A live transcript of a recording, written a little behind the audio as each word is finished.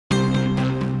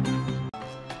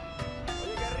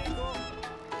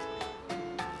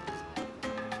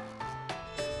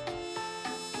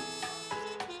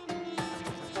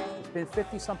been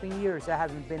 50-something years, there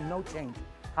hasn't been no change.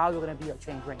 How is there going to be a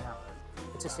change right now?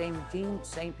 It's the same regime,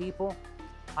 same people.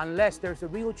 Unless there's a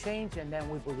real change, and then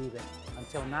we believe it.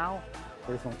 Until now,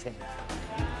 there's no change.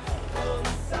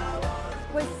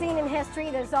 We've seen in history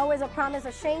there's always a promise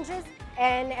of changes,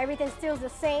 and everything still the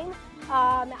same.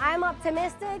 I'm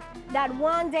optimistic that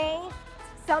one day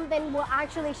something will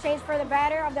actually change for the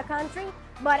better of the country,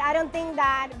 but I don't think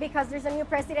that because there's a new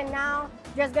president now,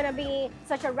 there's going to be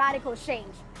such a radical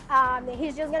change.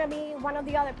 He's just going to be one of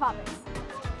the other puppets.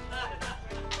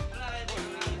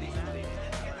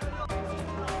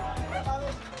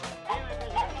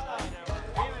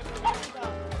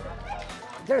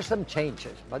 There's some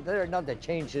changes, but they're not the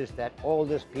changes that all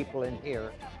these people in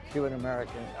here, Cuban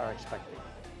Americans, are expecting.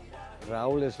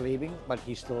 Raul is leaving, but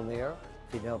he's still there.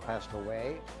 Fidel passed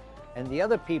away. And the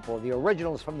other people, the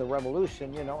originals from the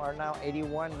revolution, you know, are now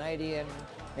 81, 90, and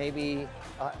maybe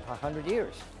 100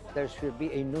 years. There should be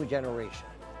a new generation.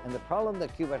 And the problem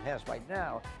that Cuba has right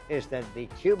now is that the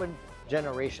Cuban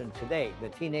generation today, the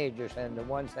teenagers and the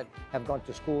ones that have gone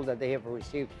to school, that they have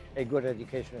received a good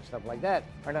education and stuff like that,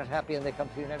 are not happy and they come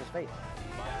to the United States.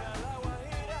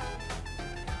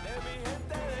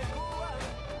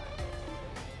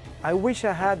 I wish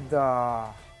I had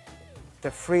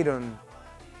the freedom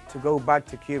to go back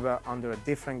to Cuba under a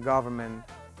different government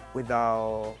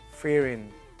without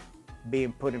fearing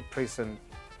being put in prison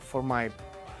for my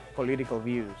political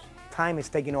views. Time is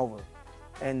taking over,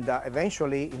 and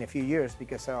eventually, in a few years,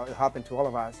 because it happened to all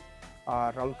of us,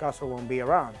 Raul Castro won't be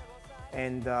around.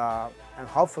 And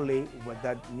hopefully, with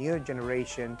that new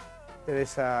generation, there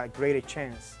is a greater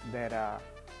chance that a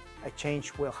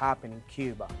change will happen in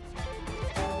Cuba.